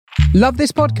Love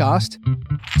this podcast?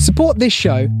 Support this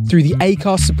show through the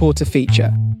Acast supporter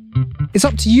feature. It's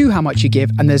up to you how much you give,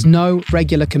 and there's no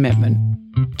regular commitment.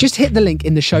 Just hit the link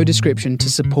in the show description to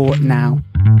support now.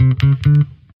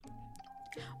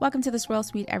 Welcome to the Swirl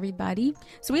Suite, everybody.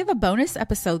 So we have a bonus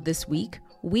episode this week.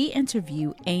 We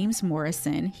interview Ames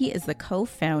Morison. He is the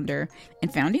co-founder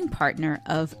and founding partner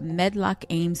of Medlock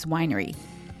Ames Winery.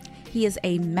 He is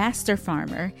a master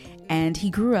farmer, and he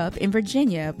grew up in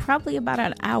Virginia, probably about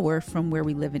an hour from where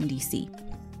we live in DC.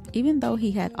 Even though he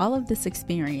had all of this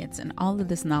experience and all of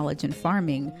this knowledge in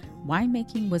farming,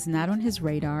 winemaking was not on his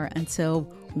radar until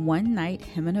one night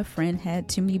him and a friend had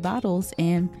too many bottles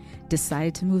and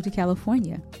decided to move to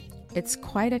California. It's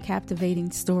quite a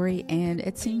captivating story, and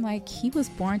it seemed like he was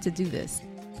born to do this.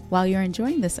 While you're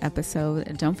enjoying this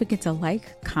episode, don't forget to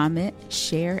like, comment,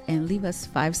 share, and leave us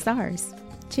 5 stars.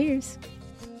 Cheers.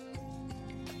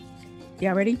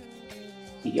 Y'all ready?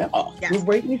 Yeah. Yes. We're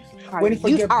waiting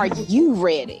for you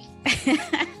ready?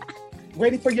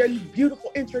 Waiting for your beautiful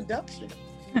introduction.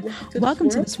 Welcome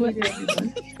to the Swirl.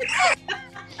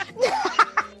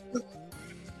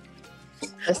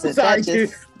 Listen, Sorry,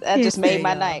 that just made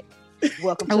my night.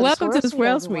 Welcome to the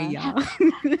Swirl Suite, y'all.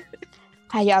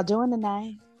 How y'all doing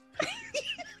tonight?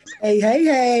 Hey.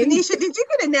 Tanisha, did you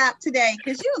get a nap today?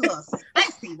 Because you're a little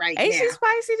spicy right now. Ain't she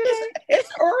spicy today? It's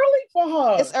early for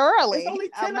her. It's early. It's only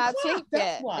 10 I'm not o'clock, cheap that's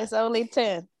yet. why. It's only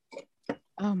 10.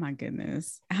 Oh my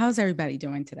goodness. How's everybody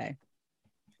doing today?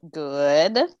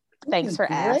 Good. Thanks for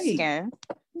Great. asking.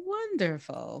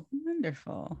 Wonderful.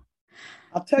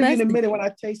 I'll tell you in a Leslie. minute when I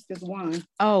taste this wine.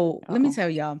 Let me tell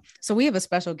y'all. So we have a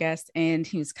special guest, and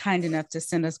he was kind enough to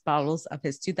send us bottles of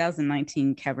his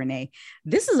 2019 Cabernet.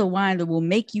 This is a wine that will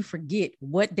make you forget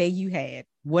what day you had.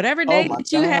 Whatever day my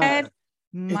that you God. had,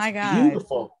 my It's God.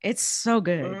 beautiful. It's so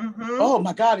good. Mhm. Oh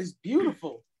my God, it's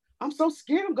beautiful. I'm so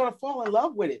scared I'm gonna fall in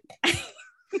love with it.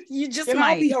 You just And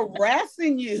might. I'll be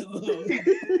harassing you.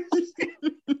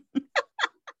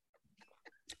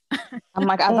 I'm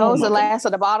like, are Oh those my the last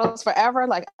of the bottles forever?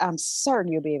 Like, I'm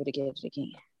certain you'll be able to get it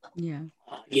again. Yeah.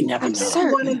 You never I'm know. just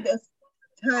one of those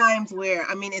times where,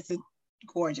 I mean, it's a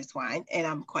gorgeous wine, and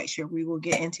I'm quite sure we will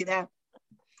get into that.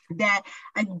 That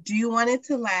I do want it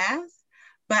to last,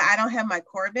 but I don't have my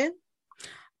Corbin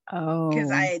Oh, because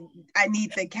I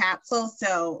need the capsule.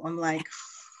 So I'm like,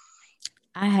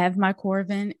 I have my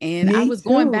Corvin, and Me I was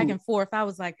going too. back and forth. I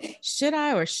was like, should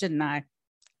I or shouldn't I?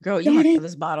 Girl, you Darn want to it. kill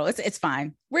this bottle. It's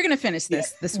fine. We're gonna finish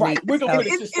this right. week. We're gonna So,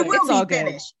 finish this it thing. will It's all be good.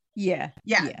 finished. Yeah.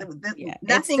 Yeah, Yeah. It's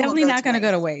nothing will definitely go not to going to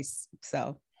go to waste. waste.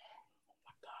 So,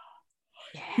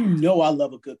 You know I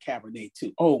love a good Cabernet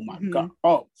too. Oh my Mhm. God.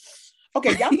 Oh.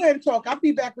 Okay, y'all go ahead and talk. I'll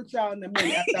be back with y'all in a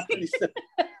minute after I finish sipping.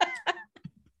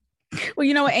 well,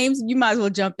 you know what, Ames, you might as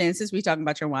well jump in since we're talking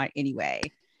about your wine anyway.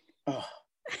 Oh.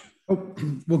 Oh,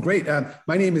 well, great.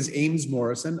 My name is Ames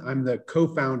Morison. I'm the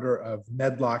co-founder of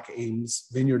Medlock Ames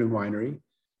Vineyard and Winery,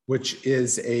 which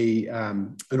is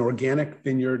an organic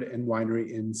vineyard and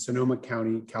winery in Sonoma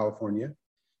County, California.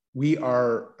 We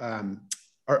are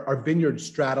our vineyard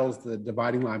straddles the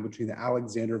dividing line between the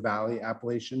Alexander Valley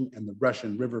appellation and the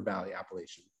Russian River Valley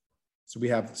appellation. So we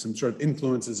have some sort of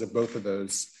influences of both of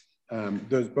those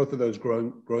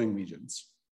growing regions.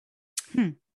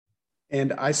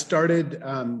 And I started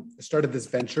this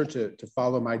venture to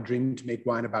follow my dream to make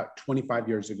wine about 25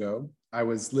 years ago. I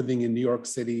was living in New York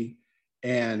City,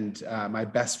 and my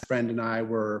best friend and I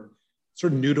were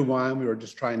sort of new to wine. We were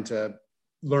just trying to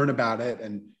learn about it,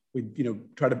 and we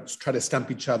try to stump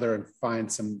each other and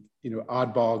find some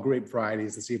oddball grape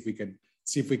varieties to see if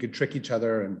we could trick each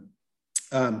other.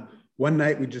 And one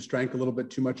night we just drank a little bit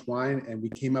too much wine, and we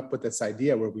came up with this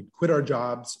idea where we'd quit our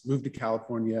jobs, move to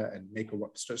California, and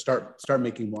start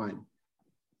making wine.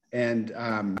 And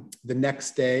the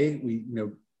next day, we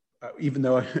even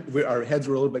though our heads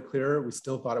were a little bit clearer, we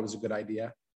still thought it was a good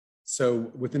idea.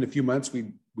 So within a few months,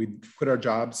 we quit our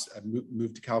jobs,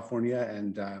 moved to California,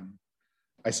 and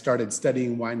I started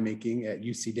studying winemaking at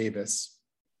UC Davis.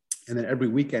 And then every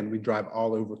weekend, we drive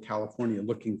all over California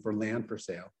looking for land for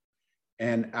sale.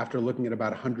 And after looking at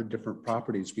about 100 different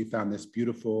properties, we found this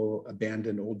beautiful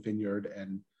abandoned old vineyard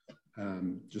and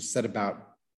just set about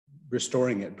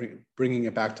restoring it, bringing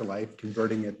it back to life,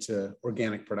 converting it to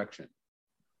organic production.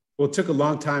 Well, it took a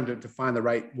long time to find the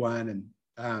right one,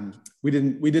 and we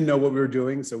didn't know what we were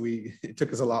doing, so it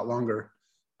took us a lot longer.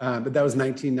 But that was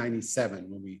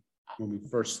 1997 when we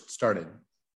first started.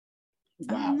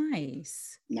 Wow. Oh,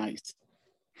 nice.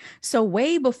 So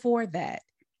way before that,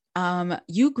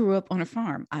 you grew up on a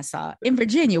farm, I saw, in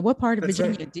Virginia. What part of That's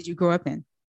Virginia right. did you grow up in?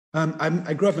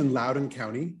 I grew up in Loudoun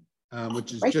County,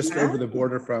 which is Right just now? over the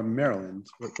border from Maryland,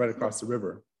 right across the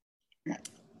river.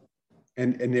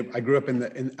 I grew up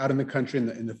out in the country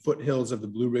in the foothills of the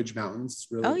Blue Ridge Mountains.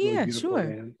 Really, oh yeah, really beautiful sure.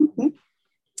 land.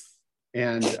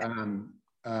 And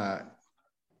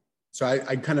so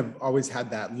I kind of always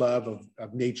had that love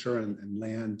of nature and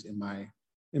land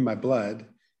in my blood.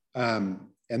 And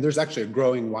there's actually a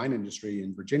growing wine industry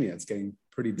in Virginia. It's getting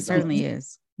pretty developed. Certainly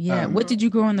is. Yeah. What did you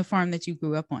grow on the farm that you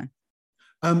grew up on?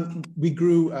 We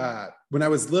grew, when I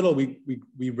was little,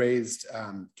 we raised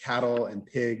cattle and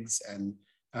pigs and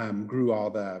grew all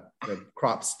the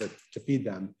crops to feed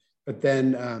them. But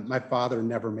then my father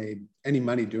never made any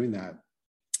money doing that.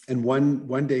 And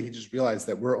one day he just realized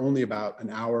that we're only about an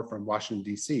hour from Washington,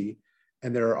 D.C.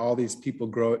 And there are all these people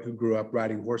who grew up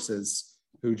riding horses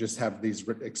who just have these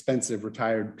expensive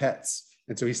retired pets.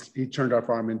 And so he turned our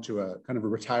farm into a kind of a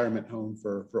retirement home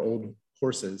for old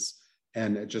horses.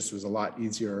 And it just was a lot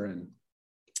easier. And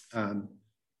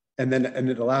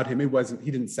it allowed him,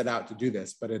 he didn't set out to do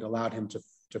this, but it allowed him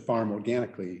to farm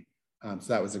organically. So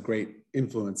that was a great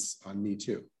influence on me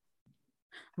too.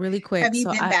 Really quick. Have you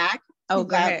been back to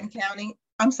Loudoun ahead. County?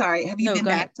 I'm sorry. Have you been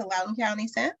back to Loudoun County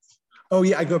since? Oh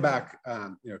yeah, I go back a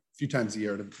few times a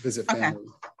year to visit family.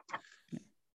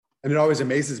 And it always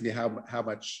amazes me how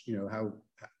much, how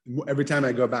every time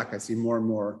I go back, I see more and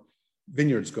more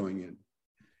vineyards going in.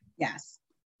 Yes.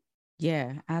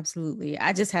 Yeah, absolutely.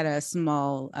 I just had a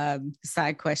small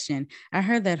side question. I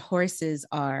heard that horses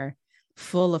are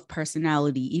full of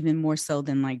personality, even more so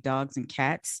than like dogs and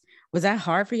cats. Was that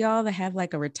hard for y'all to have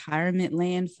like a retirement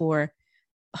land for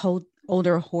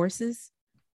older horses?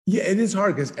 Yeah, it is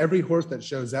hard because every horse that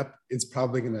shows up is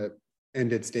probably going to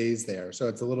end its days there. So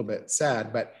it's a little bit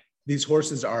sad, but these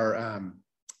horses are,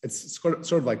 it's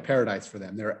sort of like paradise for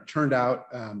them. They're turned out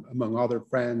among all their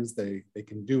friends. They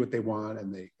can do what they want.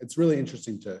 And it's really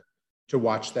interesting to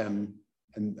watch them.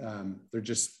 And they're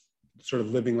just sort of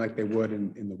living like they would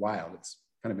in the wild. It's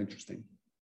kind of interesting.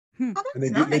 Oh, and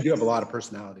they do have a lot of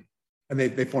personality. And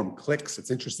they form cliques.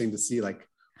 It's interesting to see like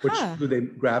who they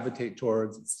gravitate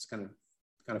towards. It's kind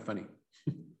of funny.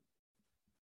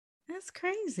 That's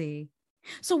crazy.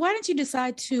 So why didn't you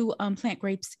decide to plant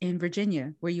grapes in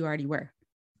Virginia where you already were?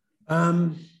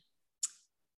 I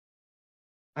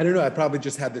don't know. I probably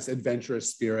just had this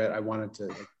adventurous spirit. I wanted to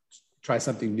try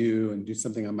something new and do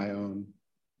something on my own.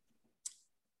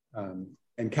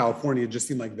 And California just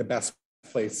seemed like the best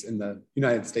place in the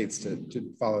United States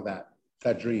to follow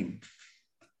that dream.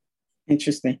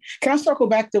 Interesting. Can I circle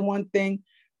back to one thing?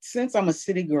 Since I'm a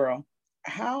city girl,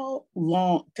 how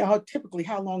long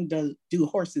do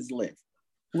horses live?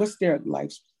 What's their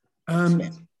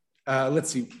lifespan? Let's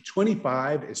see,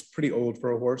 25 is pretty old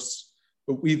for a horse,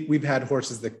 but we've had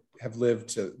horses that have lived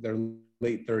to their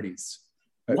late 30s.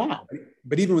 Wow.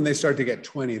 But even when they start to get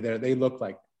 20, they look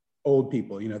like old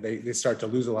people. They start to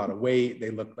lose a lot of weight.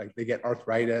 They look like they get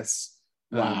arthritis.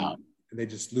 Wow. And they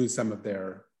just lose some of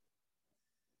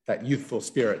that youthful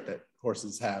spirit that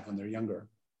horses have when they're younger.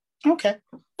 Okay,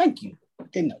 thank you.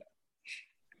 Didn't know that.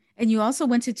 And you also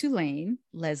went to Tulane,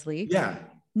 Leslie. Yeah.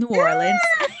 New Orleans.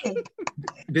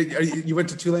 You went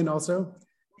to Tulane also?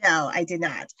 No, I did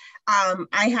not.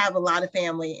 I have a lot of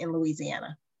family in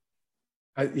Louisiana.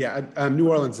 New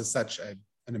Orleans is such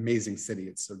an amazing city.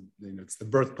 It's the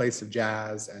birthplace of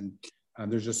jazz, and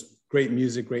there's just great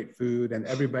music, great food, and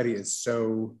everybody is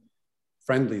so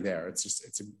friendly there.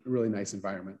 It's a really nice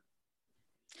environment.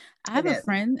 I have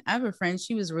a friend.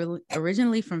 She was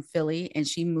originally from Philly and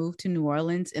she moved to New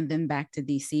Orleans and then back to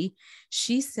DC.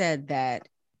 She said that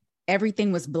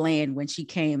everything was bland when she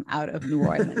came out of New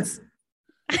Orleans.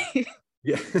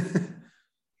 Yeah.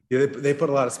 Yeah, they put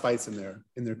a lot of spice in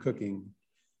their cooking,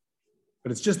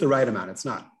 but it's just the right amount. It's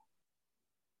not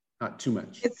too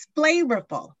much. It's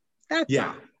flavorful. That's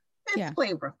all. It's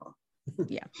flavorful.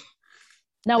 Yeah.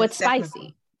 No, it's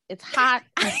spicy. It's hot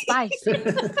and spicy.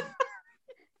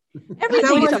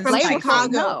 Everything from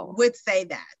Chicago would say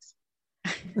that.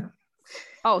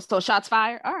 Oh, so shots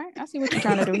fired. All right, I see what you're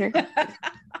trying to do here.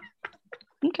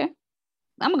 Okay,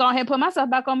 I'm gonna go ahead and put myself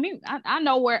back on mute. I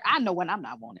know when I'm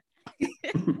not wanted.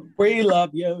 We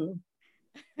love you.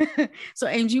 So,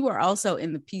 Ames, you were also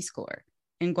in the Peace Corps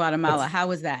in Guatemala. How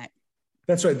was that?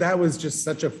 That's right. That was just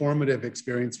such a formative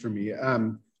experience for me.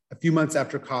 A few months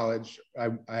after college,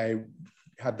 I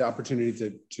had the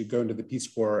opportunity to go into the Peace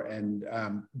Corps and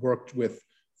worked with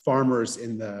farmers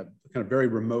in the kind of very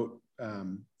remote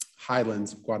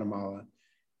highlands of Guatemala.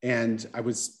 And I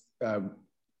was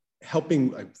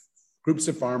helping groups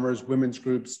of farmers, women's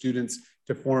groups, students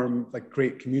to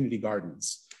create community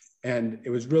gardens. And it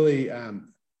was really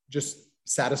just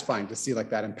satisfying to see that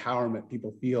empowerment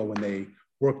people feel when they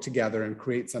work together and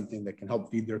create something that can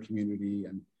help feed their community.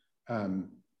 And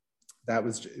it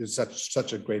was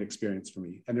such a great experience for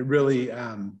me. And it really,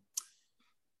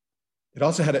 it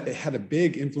also had a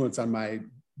big influence on my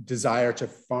desire to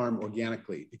farm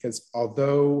organically, because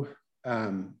although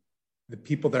the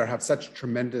people there have such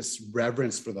tremendous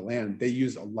reverence for the land, they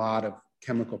use a lot of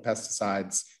chemical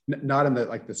pesticides, not in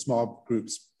the small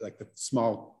groups, like the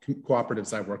small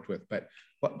cooperatives I've worked with, but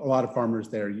a lot of farmers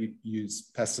there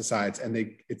use pesticides, and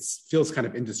it feels kind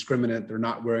of indiscriminate. They're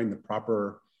not wearing the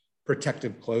proper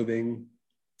protective clothing.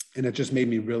 And it just made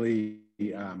me really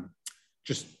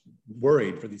just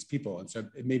worried for these people. And so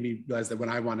it made me realize that when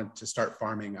I wanted to start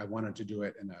farming, I wanted to do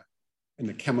it in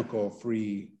a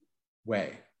chemical-free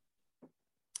way.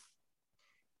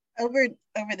 Over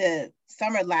the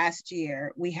summer last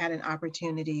year, we had an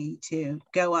opportunity to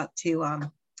go up to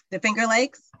the Finger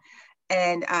Lakes,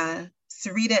 and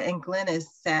Sarita and Glennis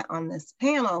sat on this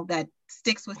panel that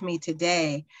sticks with me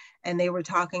today. And they were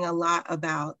talking a lot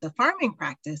about the farming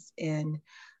practice in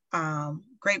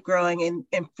grape growing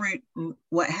and fruit and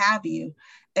what have you.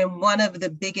 And one of the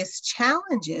biggest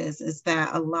challenges is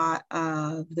that a lot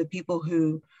of the people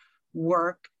who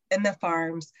work in the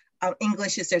farms,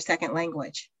 English is their second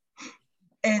language.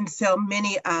 And so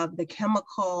many of the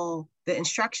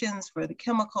instructions for the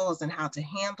chemicals and how to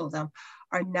handle them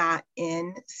are not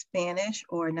in Spanish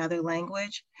or another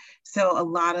language. So a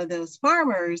lot of those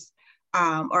farmers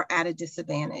are at a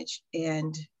disadvantage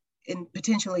and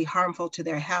potentially harmful to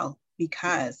their health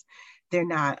because they're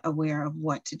not aware of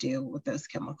what to do with those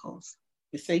chemicals.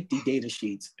 The safety data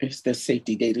sheets. It's the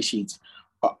safety data sheets.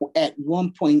 At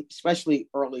one point, especially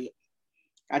early,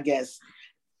 I guess,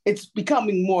 it's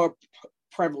becoming more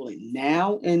prevalent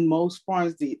now in most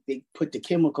farms. They put the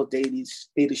chemical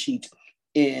data sheets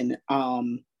in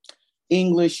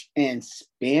English and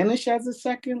Spanish as a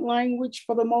second language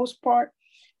for the most part.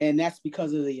 And that's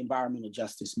because of the environmental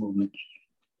justice movement.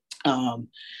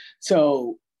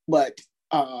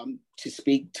 To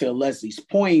speak to Leslie's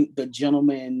point, the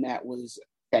gentleman that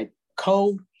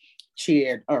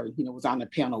co-chaired or was on the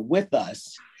panel with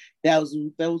us, that was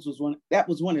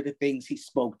one of the things he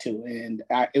spoke to, and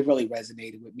it really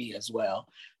resonated with me as well.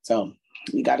 So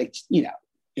we got to,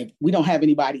 if we don't have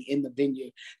anybody in the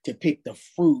vineyard to pick the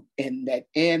fruit and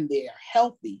they're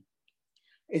healthy,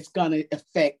 it's gonna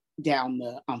affect down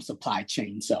the supply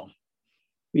chain. So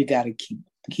we got to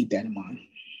keep that in mind.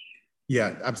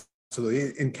 Yeah,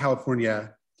 absolutely. In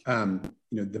California,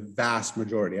 the vast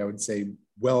majority, I would say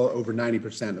well over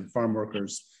 90% of farm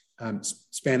workers,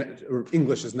 Spanish or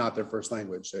English is not their first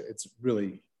language. It's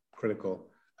really critical.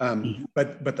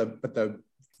 But the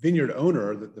vineyard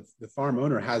owner, the farm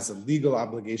owner, has a legal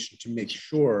obligation to make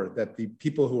sure that the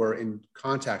people who are in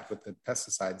contact with the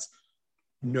pesticides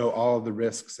know all the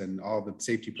risks and all the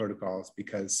safety protocols,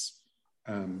 because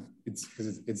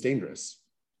it's dangerous.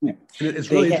 Yeah. And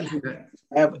it's really interesting that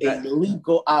have a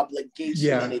legal obligation.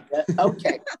 Yeah.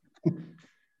 Okay.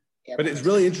 But it's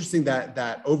really interesting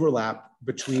that overlap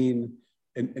between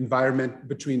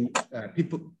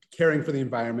people caring for the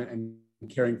environment and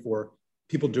caring for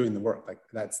people doing the work. Like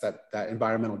that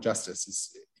environmental justice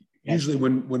is usually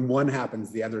when one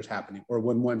happens, the other's happening, or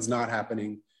when one's not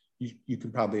happening, you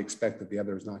can probably expect that the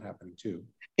other is not happening too.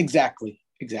 Exactly.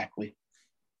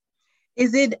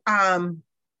 Is it,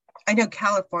 I know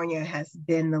California has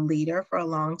been the leader for a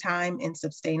long time in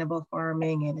sustainable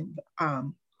farming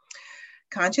and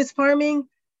conscious farming.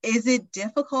 Is it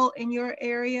difficult in your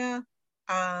area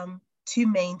to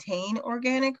maintain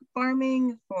organic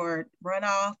farming for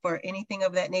runoff or anything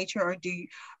of that nature? Or do you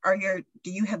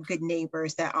have good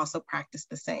neighbors that also practice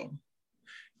the same?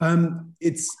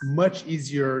 It's much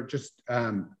easier just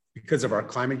because of our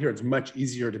climate here. It's much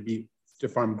easier to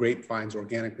farm grapevines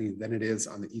organically than it is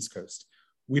on the East Coast.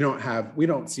 We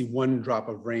don't see one drop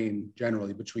of rain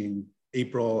generally between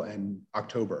April and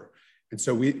October. And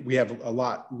so we have a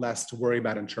lot less to worry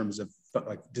about in terms of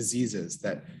like diseases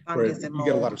where you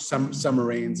get a lot of summer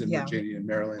rains in Virginia and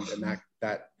Maryland,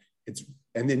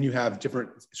 and then you have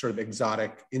different sort of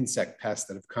exotic insect pests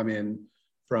that have come in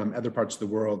from other parts of the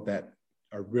world that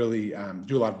are really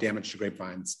do a lot of damage to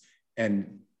grapevines.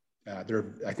 And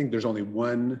I think there's only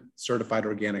one certified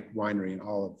organic winery in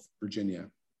all of Virginia.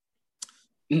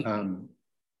 In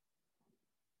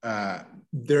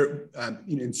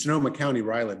Sonoma County,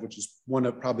 where I live, which is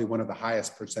probably one of the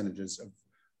highest percentages of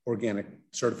organic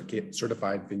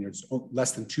certified vineyards,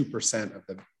 less than 2% of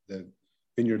the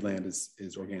vineyard land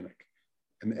is organic,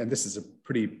 and this is a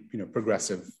pretty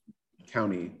progressive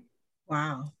county.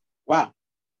 Wow,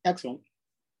 excellent.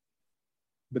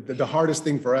 But the hardest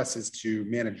thing for us is to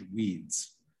manage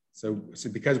weeds. So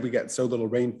because we get so little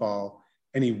rainfall,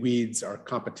 any weeds are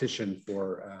competition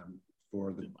for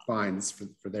for the vines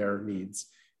for their needs.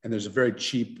 And there's a very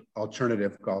cheap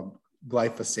alternative called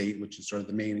glyphosate, which is sort of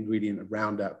the main ingredient of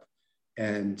Roundup.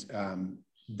 And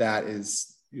that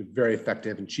is very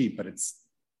effective and cheap, but it's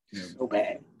so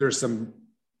bad. There's some,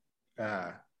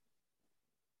 I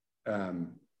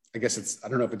guess I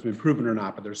don't know if it's been proven or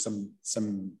not, but there's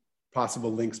some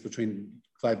possible links between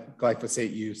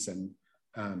glyphosate use and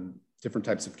different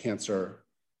types of cancer.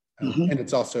 And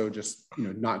it's also just,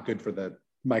 not good for the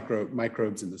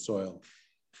microbes in the soil.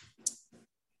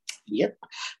 Yep,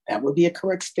 that would be a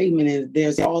correct statement. And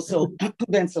there's also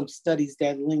been some studies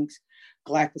that links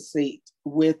glyphosate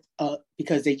with,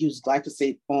 because they use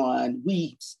glyphosate on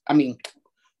wheat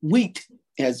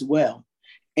as well.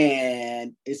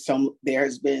 And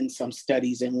there's been some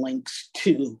studies and links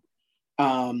to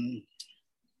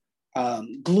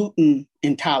gluten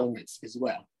intolerance as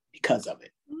well because of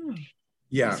it.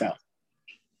 Yeah. So,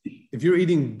 if you're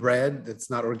eating bread that's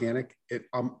not organic,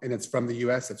 and it's from the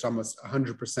US, it's almost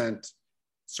 100%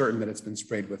 certain that it's been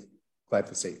sprayed with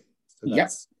glyphosate. So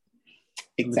that's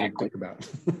exactly think about.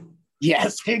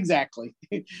 Yes, exactly.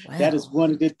 Wow. That is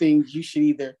one of the things you should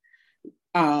either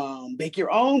make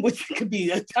your own, which could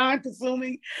be time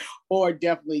consuming, or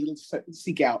definitely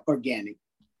seek out organic.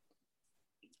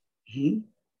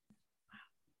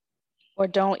 Or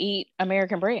don't eat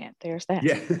American bread. There's that.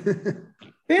 Yeah.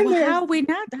 How are we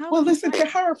not? Listen to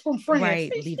her from France.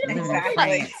 Right.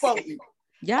 Exactly.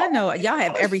 Y'all know, y'all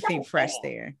have everything fresh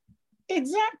there.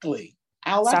 Exactly.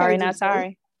 Sorry, not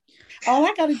sorry. All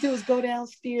I got to do is go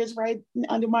downstairs right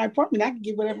under my apartment. I can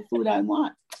get whatever food I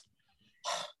want.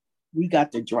 We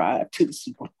got to drive to the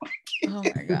supermarket. Oh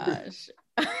my gosh.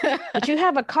 But you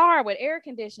have a car with air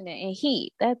conditioning and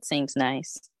heat. That seems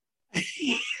nice.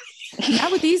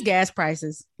 Not with these gas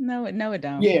prices. No, it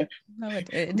don't. Yeah. No,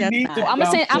 it does not. Well, I'm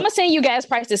gonna send you gas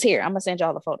prices here. I'm gonna send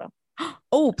y'all the photo.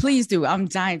 Oh, please do. I'm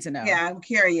dying to know. Yeah, I'm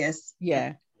curious.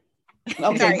 Yeah.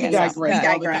 Okay, Sorry, we digress. we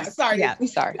digress. Sorry. Yeah.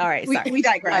 Sorry. All right. Sorry. We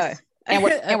digress. And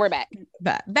we're back.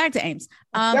 Back to Ames.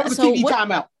 That was a TV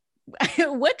timeout.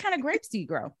 What kind of grapes do you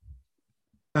grow?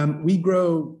 We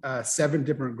grow 7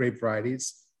 different grape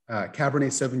varieties: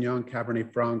 Cabernet Sauvignon,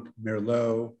 Cabernet Franc,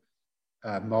 Merlot,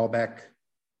 Malbec,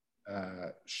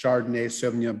 Chardonnay,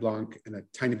 Sauvignon Blanc, and a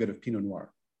tiny bit of Pinot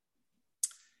Noir.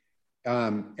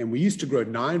 And we used to grow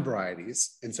 9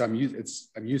 varieties, and so I'm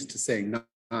used to saying 9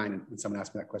 when someone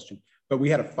asked me that question. But we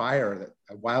had a fire,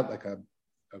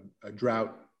 a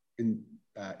drought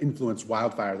influenced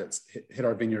wildfire that's hit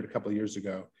our vineyard a couple of years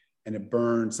ago, and it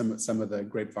burned some of the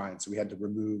grapevines. So we had to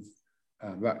remove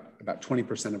about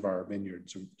 20% of our vineyard.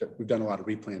 So we've done a lot of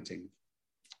replanting.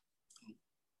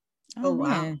 Oh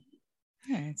wow.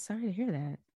 Yeah, sorry to hear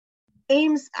that.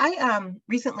 Ames, I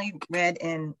recently read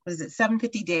in,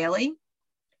 750 Daily,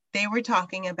 they were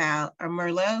talking about a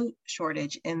Merlot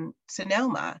shortage in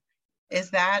Sonoma.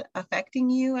 Is that affecting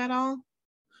you at all?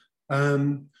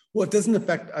 Well, it doesn't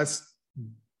affect us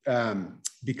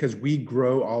because we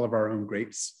grow all of our own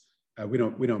grapes. We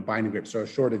don't buy any grapes, so a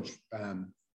shortage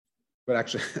would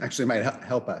actually might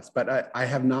help us. But I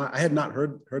had not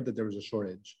heard that there was a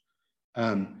shortage.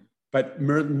 But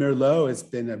Merlot has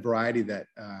been a variety that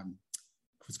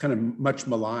was kind of much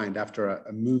maligned after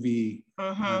a movie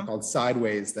called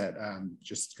Sideways that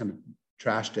just kind of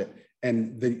trashed it.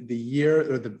 And the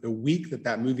year or the week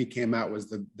that movie came out was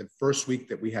the first week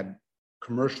that we had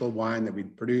commercial wine that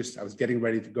we'd produced. I was getting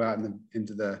ready to go out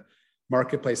into the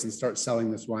marketplace and start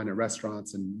selling this wine at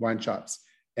restaurants and wine shops.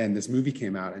 And this movie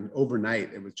came out, and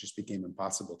overnight it just became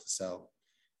impossible to sell.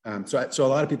 So a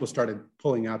lot of people started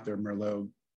pulling out their Merlot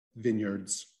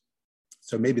vineyards.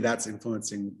 So maybe that's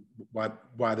influencing why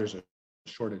there's a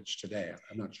shortage today.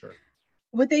 I'm not sure.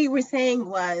 What they were saying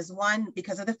was, 1,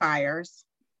 because of the fires,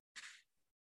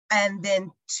 and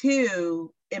then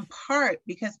 2, in part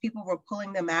because people were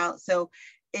pulling them out, so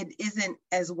it isn't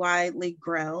as widely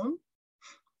grown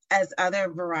as other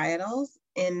varietals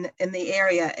in the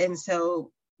area. And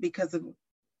so because of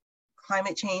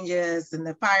climate changes and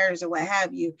the fires or what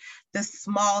have you, the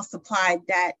small supply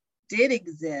that did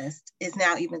exist is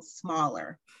now even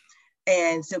smaller.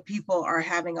 And so people are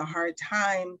having a hard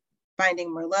time finding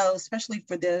Merlot, especially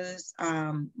for those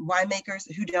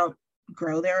winemakers who don't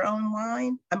grow their own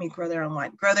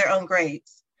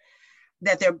grapes,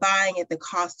 that they're buying at the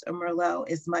cost of Merlot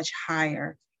is much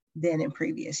higher than in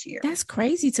previous years. That's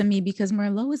crazy to me because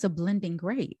Merlot is a blending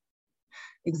grape.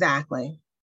 Exactly.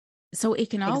 So it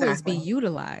can always be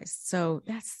utilized. So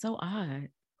that's so odd.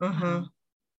 Mm-hmm.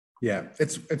 Yeah,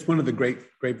 it's one of the great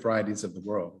grape varieties of the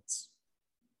world.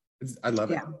 I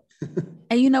love it.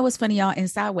 And you know what's funny, y'all? In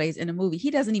Sideways, in the movie,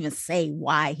 he doesn't even say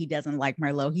why he doesn't like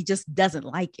Merlot. He just doesn't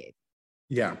like it.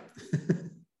 Yeah.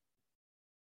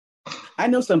 I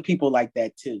know some people like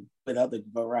that too, with other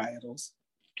varietals.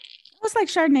 It's like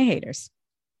Chardonnay haters.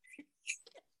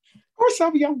 Or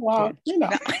some young wild, you know.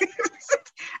 I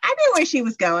knew where she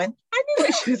was going.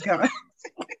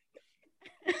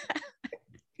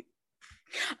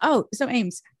 Oh, so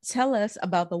Ames, tell us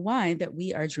about the wine that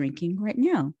we are drinking right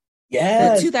now.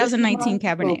 Yes. The 2019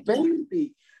 Cabernet.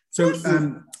 Baby. So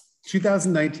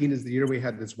 2019 is the year we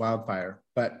had this wildfire,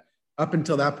 but up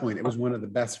until that point, it was one of the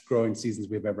best growing seasons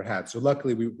we've ever had. So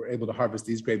luckily we were able to harvest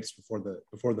these grapes before the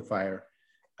fire.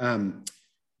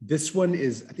 This one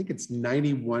is, I think it's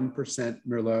 91%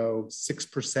 Merlot,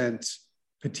 6%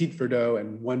 Petit Verdot,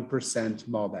 and 1%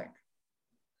 Malbec.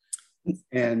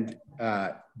 And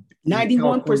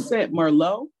 91%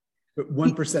 Merlot, but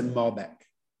 1% Malbec.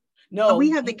 No,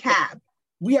 we have the Cab.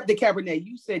 We have the Cabernet.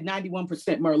 You said 91%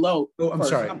 Merlot. Oh, I'm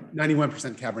sorry,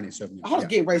 91% Cabernet Sauvignon. I was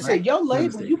getting ready to say, your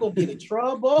label, you gonna get in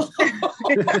trouble.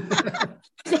 Because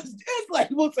this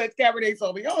label says Cabernet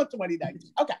Sauvignon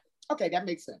 2019. Okay, that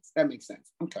makes sense.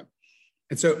 Okay.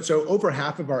 And so over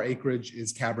half of our acreage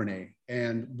is Cabernet,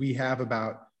 and we have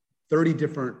about 30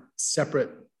 different separate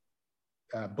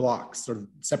blocks, sort of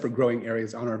separate growing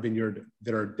areas on our vineyard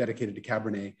that are dedicated to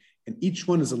Cabernet, and each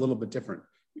one is a little bit different.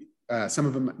 Some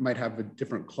of them might have a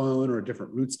different clone or a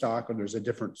different rootstock, or there's a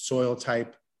different soil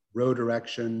type, row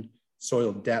direction,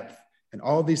 soil depth, and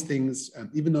all these things,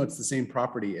 even though it's the same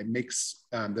property, it makes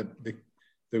the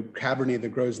Cabernet that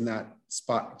grows in that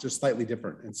spot just slightly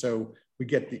different. And so we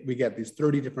get these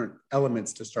 30 different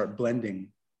elements to start blending,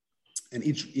 and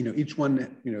each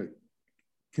one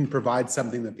can provide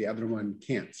something that the other one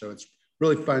can't. So it's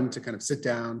really fun to kind of sit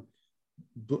down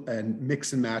and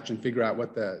mix and match and figure out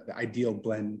what the ideal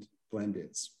blend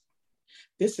is.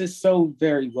 This is so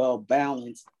very well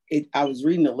balanced. I was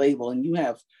reading the label, and you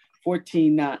have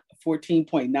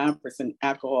 14.9%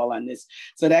 alcohol on this.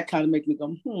 So that kind of makes me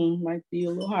go, might be a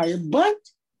little higher, but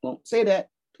won't say that.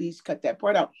 Please cut that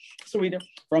part out, Sarita,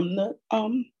 from the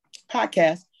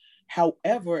podcast.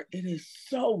 However, it is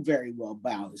so very well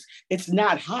balanced. It's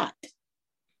not hot.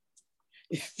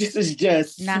 This is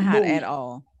just not hot at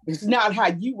all. It's not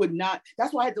hot. You would not.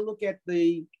 That's why I had to look at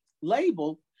the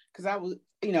label, because I was,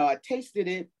 I tasted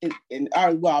it and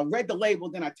I read the label,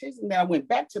 then I tasted it, then I went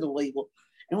back to the label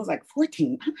and I was like,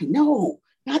 14. I'm like, no,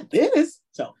 not this.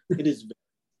 So it is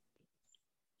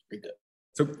very good.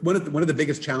 So one of the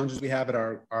biggest challenges we have at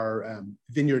our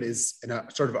vineyard is in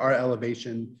sort of our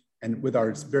elevation and with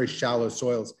our very shallow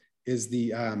soils is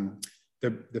the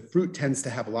fruit tends to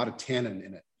have a lot of tannin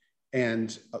in it,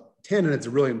 and tannin is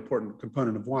a really important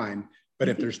component of wine. But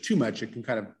if there's too much, it can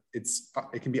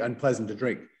it can be unpleasant to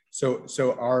drink.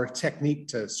 So our technique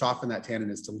to soften that tannin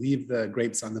is to leave the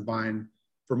grapes on the vine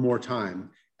for more time,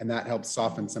 and that helps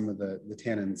soften some of the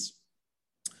tannins.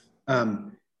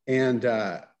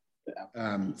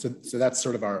 So that's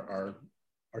sort of our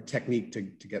technique to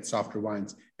get softer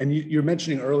wines. And you're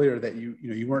mentioning earlier that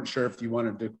you weren't sure if you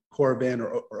wanted to corb in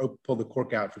or pull the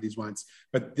cork out for these wines,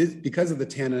 but because of the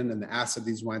tannin and the acid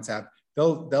these wines have,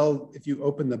 they'll if you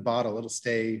open the bottle, it'll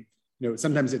stay.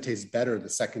 Sometimes it tastes better the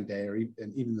second day or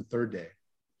even the third day.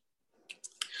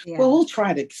 Yeah. Well, we'll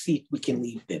try to see if we can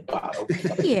leave the bottle.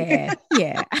 Yeah.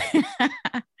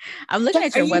 I'm looking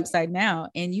at your website now,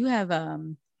 and you have a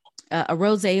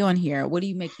rosé on here. What do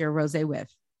you make your rosé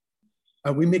with?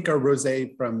 We make our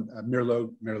rosé from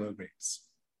Merlot grapes.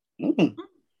 Mm.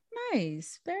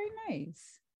 Nice, very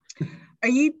nice. Are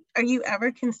you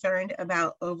ever concerned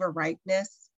about overripeness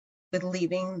with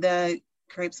leaving the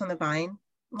grapes on the vine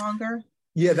longer?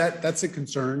 Yeah, that's a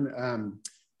concern.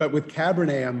 But with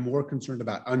Cabernet, I'm more concerned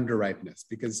about underripeness,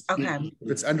 because if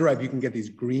it's underripe, you can get these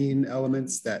green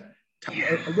elements that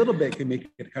a little bit can make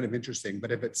it kind of interesting.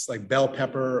 But if it's like bell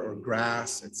pepper or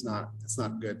grass, it's not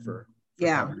good for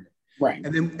Cabernet. Right.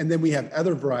 And then we have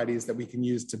other varieties that we can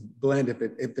use to blend. If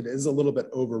it is a little bit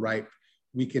overripe,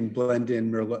 we can blend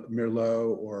in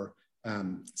Merlot or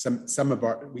some of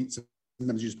we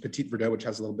sometimes use Petit Verdot, which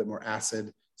has a little bit more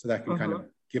acid, so that can kind of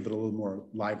give it a little more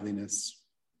liveliness.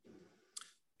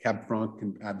 Cab Franc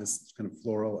can add this kind of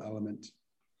floral element.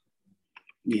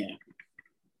 Yeah.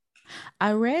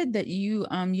 I read that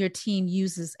your team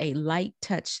uses a light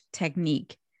touch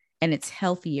technique, and it's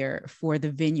healthier for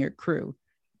the vineyard crew.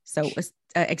 So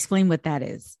explain what that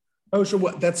is. Oh, so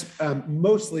that's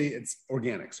mostly it's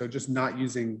organic. So just not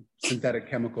using synthetic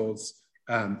chemicals.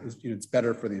 It's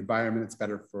better for the environment. It's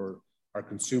better for our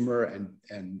consumer,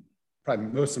 and probably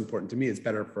most important to me, it's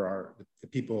better for the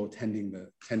people tending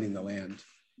the land.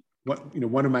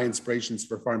 One of my inspirations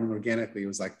for farming organically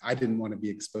was like, I didn't want to be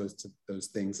exposed to those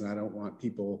things, and I don't want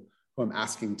people who I'm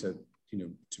asking to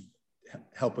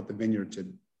help with the vineyard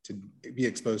to be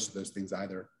exposed to those things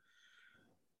either.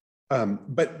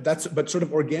 But sort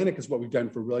of organic is what we've done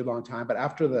for a really long time. But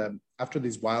after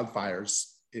these wildfires,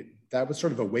 that was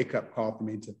sort of a wake up call for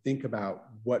me to think about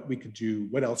what we could do,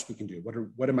 what else we can do,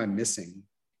 what am I missing?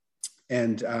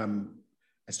 And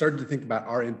I started to think about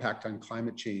our impact on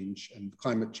climate change and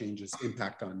climate change's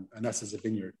impact on us as a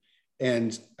vineyard.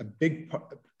 And a big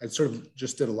part, I sort of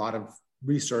just did a lot of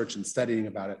research and studying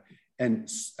about it. And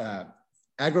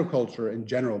agriculture in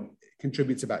general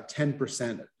contributes about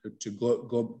 10%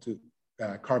 to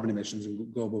carbon emissions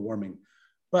and global warming.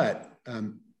 But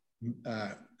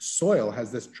soil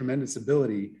has this tremendous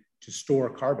ability to store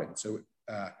carbon. So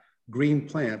green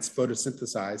plants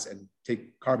photosynthesize and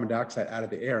take carbon dioxide out of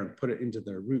the air and put it into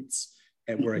their roots,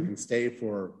 and where it can stay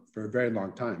for a very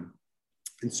long time.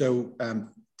 And so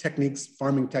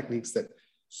farming techniques that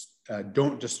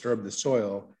don't disturb the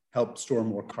soil help store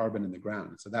more carbon in the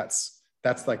ground. So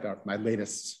that's like my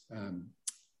latest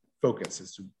focus,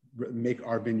 is to make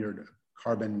our vineyard a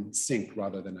carbon sink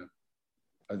rather than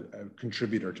a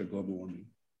contributor to global warming.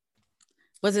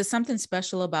 Was it something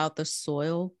special about the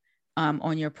soil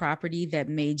on your property that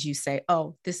made you say,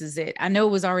 oh, this is it? I know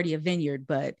it was already a vineyard,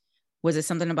 but was it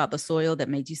something about the soil that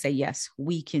made you say, yes,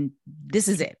 we can, this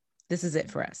is it. This is it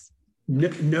for us?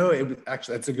 No, it was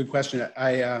actually, that's a good question.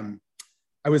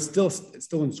 I was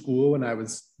still in school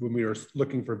when we were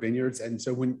looking for vineyards. And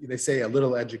so when they say a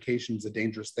little education is a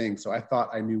dangerous thing, so I thought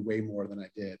I knew way more than I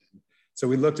did. So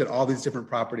we looked at all these different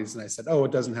properties and I said, oh,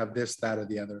 it doesn't have this, that, or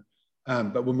the other.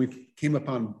 But when we came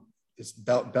upon this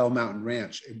Bell Mountain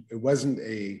Ranch, it wasn't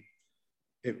a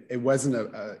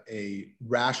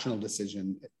rational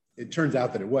decision. It turns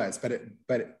out that it was, but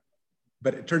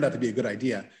it turned out to be a good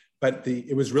idea. But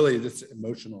it was really just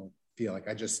emotional feel. Like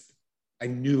I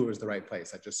knew it was the right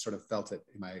place. I just sort of felt it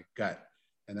in my gut,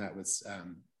 and that was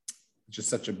just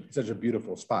such a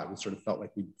beautiful spot. We sort of felt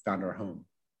like we found our home.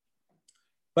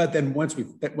 But then once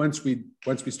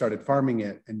we started farming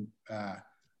it, and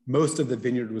most of the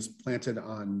vineyard was planted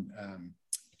on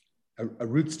a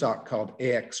rootstock called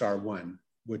AXR1,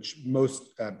 which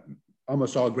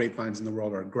almost all grapevines in the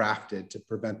world are grafted to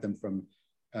prevent them from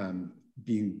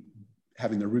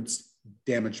having their roots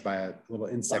damaged by a little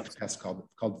insect pest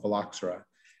called phylloxera.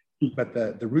 But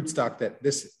the rootstock that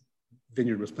this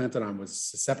vineyard was planted on was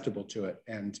susceptible to it,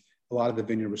 and a lot of the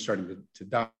vineyard was starting to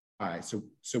die. So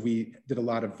we did a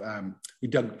lot of, we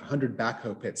dug 100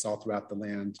 backhoe pits all throughout the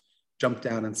land, jumped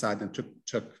down inside them,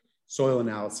 took soil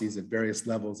analyses at various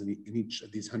levels in each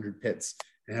of these 100 pits,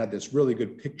 and had this really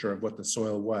good picture of what the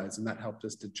soil was. And that helped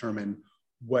us determine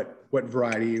what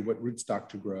variety, what rootstock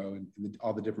to grow, and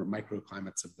all the different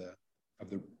microclimates of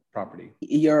the property.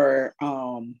 Your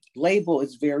label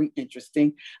is very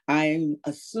interesting. I'm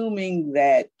assuming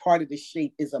that part of the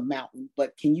shape is a mountain,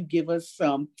 but can you give us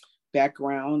some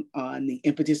background on the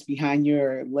impetus behind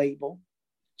your label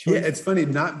choice? Yeah, it's funny.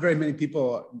 Not very many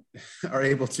people are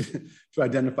able to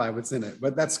identify what's in it,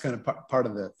 but that's kind of part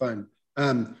of the fun.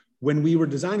 When we were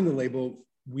designing the label,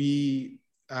 we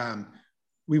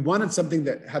wanted something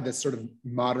that had this sort of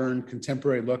modern,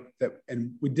 contemporary look,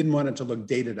 and we didn't want it to look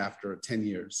dated after 10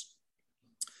 years.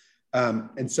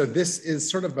 And so this is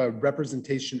sort of a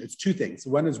representation. It's two things.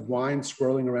 One is wine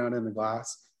swirling around in the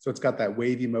glass. So it's got that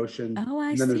wavy motion. Oh,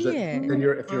 I and then see it. Then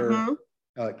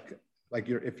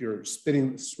if you're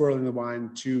swirling the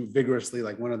wine too vigorously,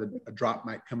 like a drop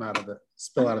might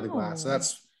spill out of the glass. So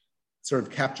that's sort of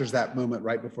captures that moment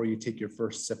right before you take your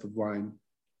first sip of wine.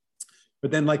 But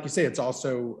then, like you say, it's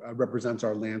also represents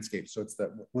our landscape. So it's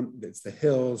the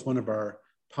hills, one of our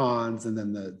ponds, and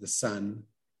then the sun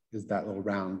is that little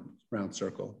round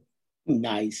circle.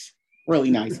 Nice,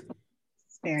 really nice.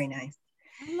 It's very nice.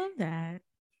 I love that.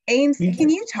 Ames, can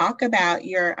you talk about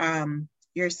your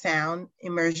sound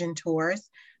immersion tours?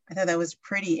 I thought that was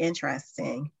pretty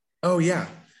interesting. Oh yeah.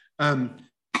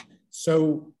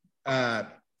 So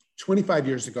 25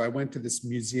 years ago, I went to this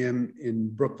museum in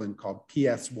Brooklyn called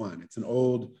PS1. It's an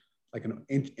old, like an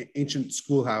ancient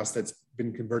schoolhouse that's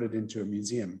been converted into a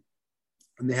museum.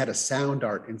 And they had a sound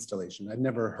art installation. I'd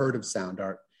never heard of sound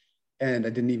art, and I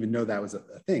didn't even know that was a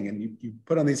thing. And you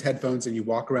put on these headphones and you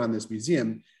walk around this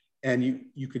museum, and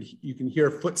you can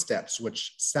hear footsteps,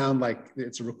 which sound like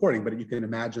it's a recording, but you can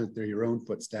imagine that they're your own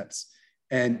footsteps.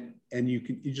 And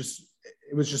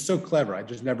it was just so clever. I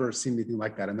just never seen anything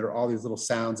like that. And there are all these little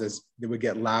sounds as they would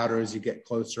get louder as you get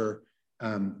closer.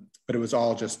 But it was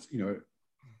all just,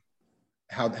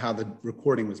 how the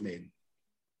recording was made.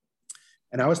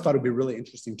 And I always thought it'd be really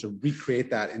interesting to recreate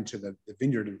that into the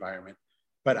vineyard environment,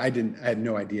 but I had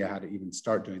no idea how to even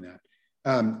start doing that.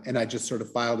 And I just sort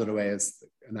of filed it away as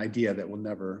an idea that will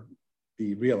never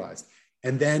be realized.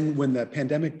 And then when the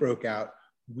pandemic broke out,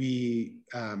 we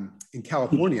in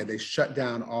California, they shut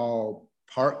down all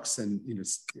parks and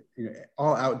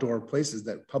all outdoor places,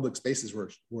 that public spaces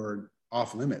were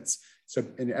off limits. So,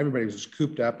 and everybody was just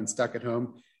cooped up and stuck at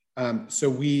home.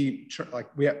 So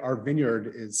our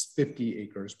vineyard is 50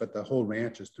 acres, but the whole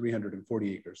ranch is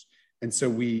 340 acres. And so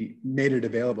we made it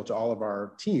available to all of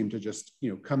our team to just,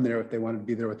 come there if they wanted to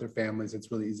be there with their families.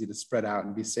 It's really easy to spread out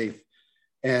and be safe.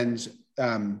 And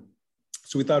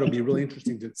so we thought it would be really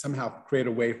interesting to somehow create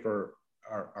a way for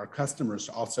our customers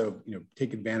to also,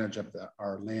 take advantage of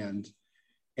our land.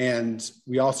 And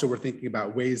we also were thinking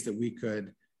about ways that we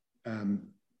could,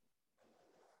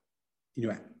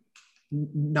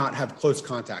 not have close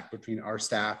contact between our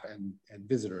staff and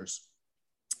visitors.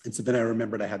 And so then I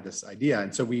remembered I had this idea.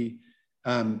 And so we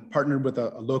partnered with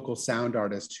a local sound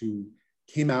artist who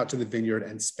came out to the vineyard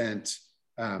and spent,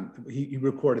 he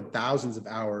recorded thousands of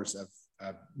hours of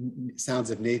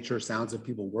sounds of nature, sounds of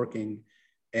people working.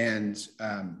 And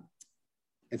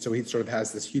so he sort of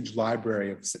has this huge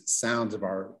library of sounds of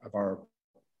our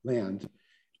land.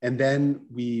 And then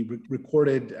we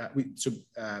recorded,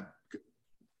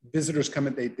 visitors come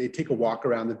in, they take a walk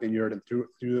around the vineyard and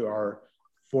through our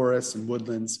forests and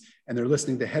woodlands, and they're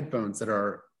listening to headphones that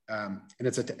are, and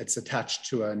it's attached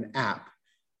to an app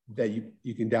that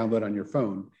you can download on your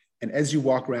phone. And as you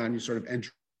walk around, you sort of enter,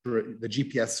 the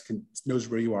GPS knows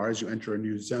where you are as you enter a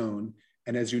new zone.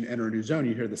 And as you enter a new zone,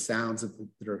 you hear the sounds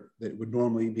that would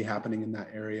normally be happening in that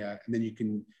area. And then you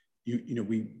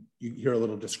hear a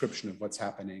little description of what's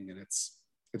happening, and it's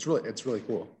really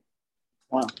cool.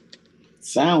 Wow.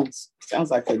 Sounds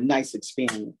like a nice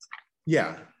experience.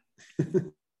 Yeah.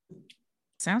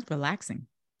 Sounds relaxing.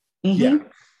 Mm-hmm. Yeah.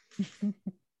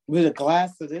 With a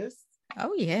glass of this?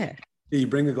 Oh yeah. You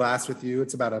bring a glass with you.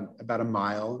 It's about a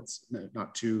mile. It's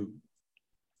not too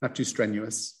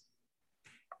strenuous.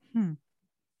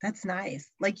 That's nice.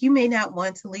 Like, you may not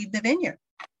want to leave the vineyard.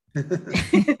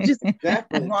 Just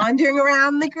Exactly. wandering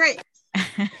around the grapes.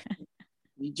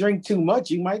 You drink too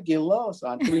much, you might get lost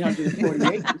on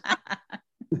 340 acres.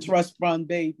 Trust fund,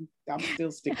 baby. I'm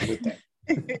still sticking with that.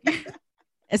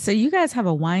 So you guys have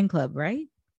a wine club, right?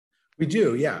 We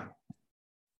do, yeah.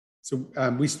 So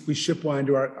we ship wine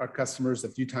to our customers a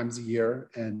few times a year,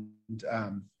 and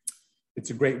it's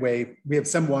a great way. We have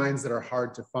some wines that are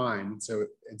hard to find,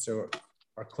 and so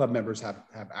our club members have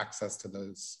access to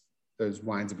those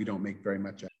wines that we don't make very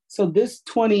much of. So this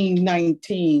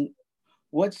 2019,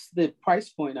 what's the price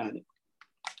point on it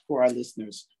for our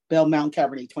listeners? Bell Mountain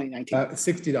Cabernet 2019.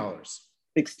 $60.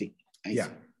 60. Nice. Yeah.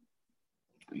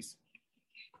 Nice.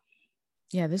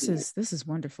 Yeah, this is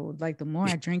wonderful. Like, the more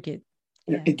I drink it,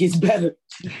 yeah. It gets better.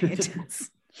 It does.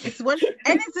 It's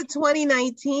a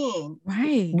 2019,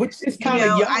 Right? Which is kind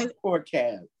of young for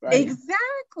cab, right?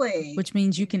 Exactly. Which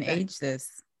means you can age this.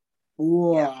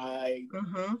 Right.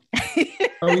 Mm-hmm.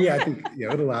 Oh yeah, I think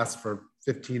it'll last for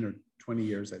 15 or 20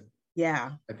 years.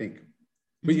 Yeah. I think.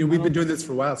 But we've been doing this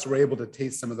for a while, so we're able to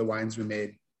taste some of the wines we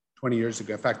made 20 years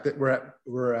ago. In fact, we're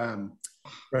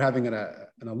having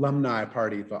an alumni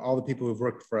party for all the people who've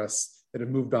worked for us that have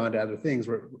moved on to other things.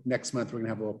 Next month we're going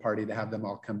to have a little party to have them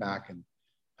all come back, and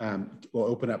we'll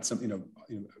open up some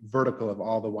vertical of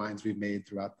all the wines we've made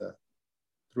throughout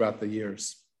the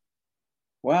years.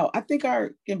 Wow, I think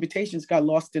our invitations got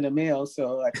lost in the mail,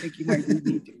 so I think you might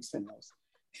need to send those.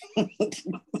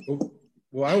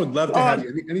 Well, I would love to have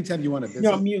you anytime you want to visit.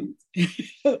 You're on mute.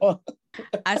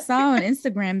 I saw on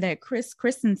Instagram that Chris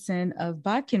Christensen of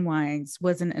Bodkin Wines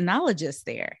was an enologist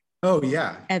there. Oh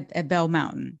yeah, at Bell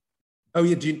Mountain. Oh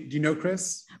yeah, do you know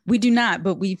Chris? We do not,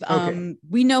 but we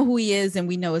know who he is and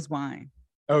we know his wine.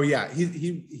 Oh yeah,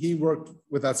 he worked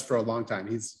with us for a long time.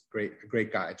 He's a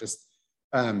great guy.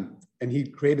 And he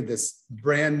created this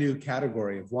brand new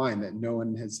category of wine that no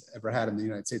one has ever had in the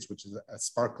United States, which is a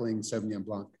sparkling Sauvignon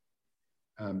Blanc.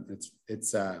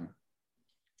 It's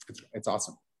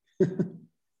awesome.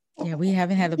 Yeah, we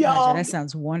haven't had the pleasure. That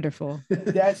sounds wonderful.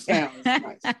 That sounds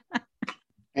nice.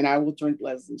 And I will drink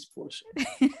Leslie's portion.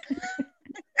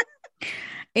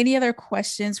 Any other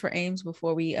questions for Ames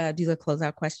before we do the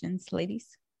closeout questions, ladies?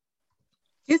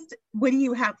 Just what do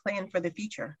you have planned for the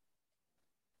future?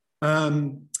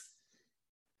 Well,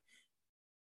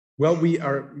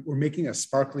 we're making a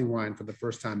sparkling wine for the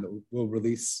first time that we'll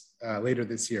release later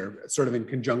this year, sort of in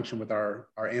conjunction with our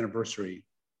anniversary.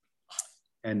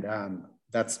 And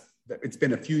it's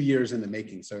been a few years in the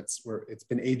making. So it's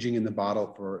been aging in the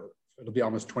bottle it'll be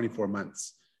almost 24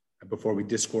 months before we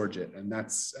disgorge it. And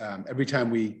that's every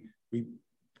time we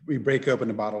break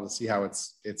open a bottle to see how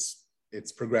it's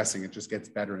progressing, it just gets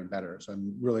better and better. So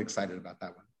I'm really excited about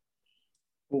that one.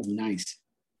 Oh, nice.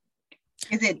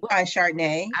 Is it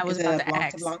Chardonnay? I was Is about it to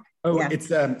ask. Blanc? Oh, Yeah.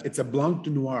 it's a Blanc de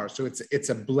Noir. So it's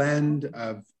a blend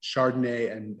of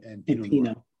Chardonnay and Pinot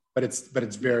Noir. But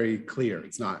it's very clear.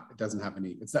 It doesn't have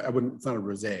any, it's not a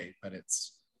rosé, but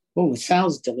it's. Oh, it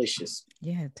sounds delicious.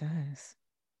 Yeah, it does.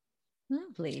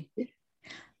 Lovely.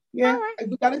 Yeah, All right.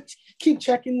 we gotta keep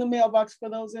checking the mailbox for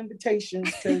those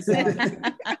invitations because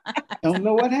don't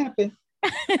know what happened.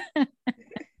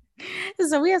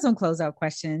 So we have some closeout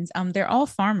questions. They're all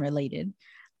farm related.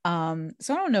 So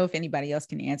I don't know if anybody else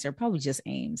can answer, probably just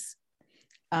Ames.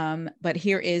 But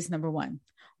here is number one.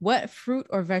 What fruit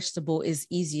or vegetable is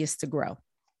easiest to grow?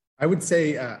 I would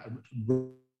say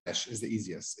radish is the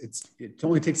easiest. It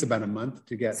only takes about a month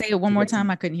to get. Say it one more time.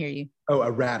 I couldn't hear you. Oh,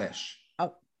 a radish.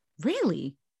 Oh,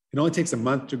 really? It only takes a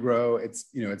month to grow. It's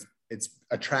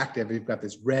attractive. You've got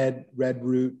this red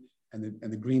root and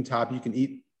the green top. You can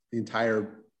eat the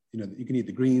entire, you can eat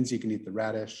the greens, you can eat the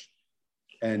radish.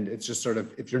 And it's just sort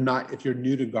of, if you're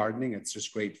new to gardening, it's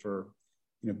just great for,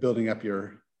 building up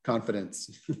your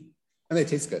confidence. And they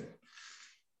taste good.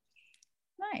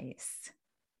 Nice.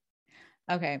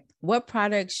 Okay. What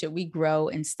products should we grow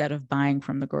instead of buying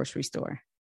from the grocery store?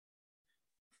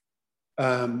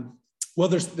 Well,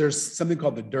 there's something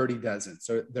called the dirty dozen.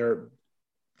 So there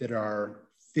are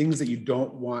things that you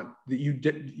don't want, that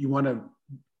you want to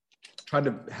try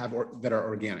to have that are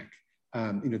organic.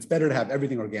 It's better to have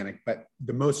everything organic, but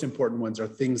the most important ones are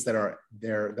things that are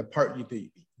there. The part that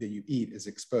you eat is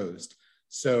exposed.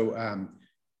 So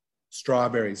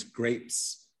strawberries,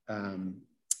 grapes,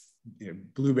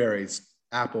 blueberries,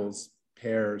 apples,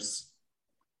 pears,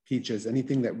 peaches,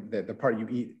 anything that the part you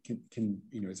eat can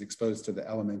is exposed to the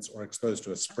elements or exposed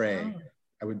to a spray.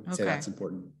 I would say that's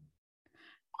important.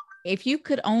 If you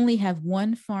could only have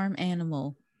one farm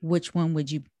animal, which one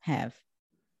would you have?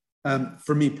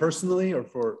 For me personally, or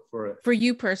for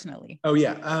you personally? Oh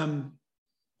yeah,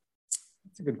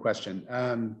 that's a good question.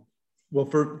 Well,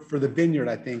 for the vineyard,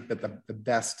 I think that the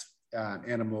best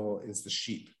animal is the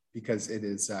sheep, because it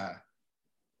is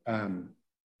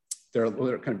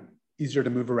they're kind of easier to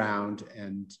move around,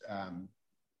 and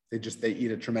they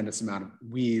eat a tremendous amount of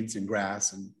weeds and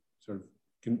grass, and sort of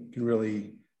can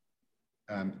really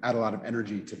add a lot of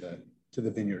energy to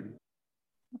the vineyard.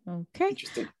 Okay.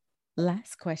 Interesting.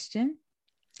 Last question.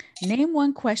 Name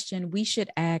one question we should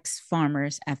ask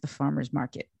farmers at the farmers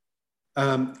market.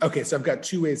 Okay, so I've got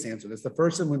two ways to answer this. The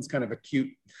first one's kind of a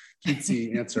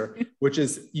cutesy answer, which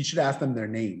is you should ask them their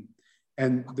name.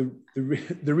 And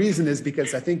the reason is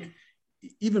because I think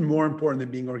even more important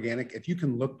than being organic, if you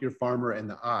can look your farmer in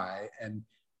the eye and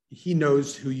he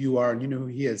knows who you are and you know who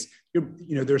he is,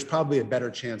 there's probably a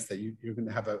better chance that you're going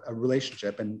to have a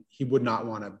relationship, and he would not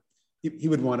want to, he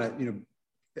would want to,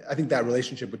 I think that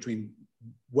relationship between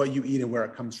what you eat and where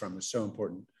it comes from is so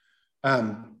important.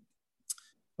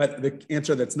 But the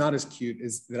answer that's not as cute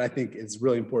is that I think is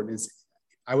really important is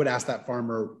I would ask that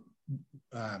farmer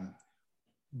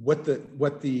what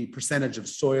the percentage of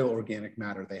soil organic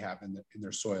matter they have in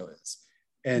their soil is.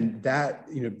 And that,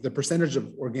 the percentage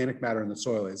of organic matter in the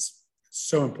soil is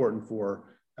so important for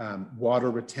water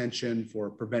retention, for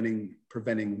preventing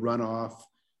runoff,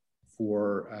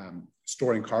 for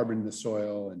storing carbon in the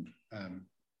soil. And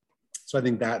so I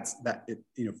think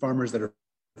farmers that are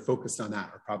focused on that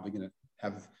are probably going to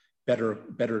have better,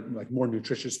 like more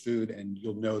nutritious food, and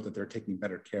you'll know that they're taking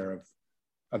better care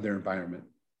of their environment.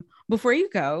 Before you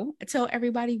go, tell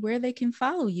everybody where they can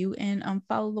follow you and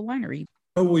follow the winery.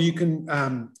 Oh, well, you can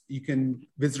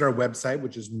visit our website,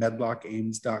 which is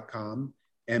medlockames.com,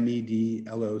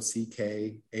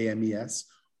 MEDLOCKAMES,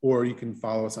 or you can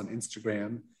follow us on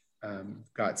Instagram.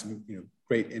 Got some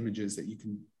great images that you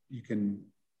can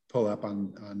pull up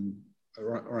on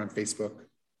or on Facebook.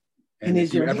 And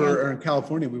if you ever are in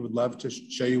California, we would love to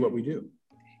show you what we do.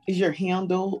 Is your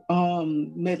handle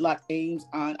Medlock Ames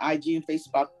on IG and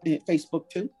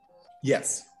Facebook too?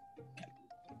 Yes.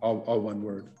 All one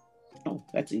word. Oh,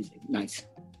 that's easy. Nice.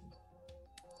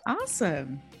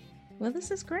 Awesome. Well,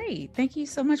 this is great. Thank you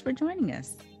so much for joining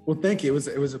us. Well, thank you.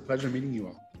 It was a pleasure meeting you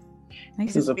all.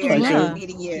 Thanks. It was a pleasure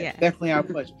meeting you. Yeah. Definitely our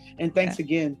pleasure. And thanks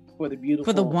again for the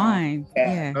beautiful. For the wine.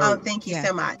 Yeah. Oh, thank you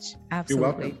so much. Absolutely.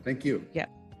 You're welcome. Thank you. Yeah.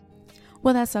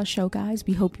 Well, that's our show, guys.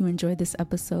 We hope you enjoyed this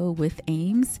episode with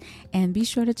Ames, and be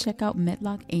sure to check out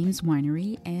Medlock Ames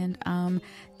Winery and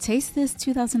taste this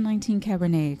 2019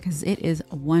 Cabernet because it is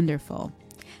wonderful.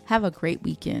 Have a great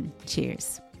weekend.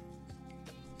 Cheers.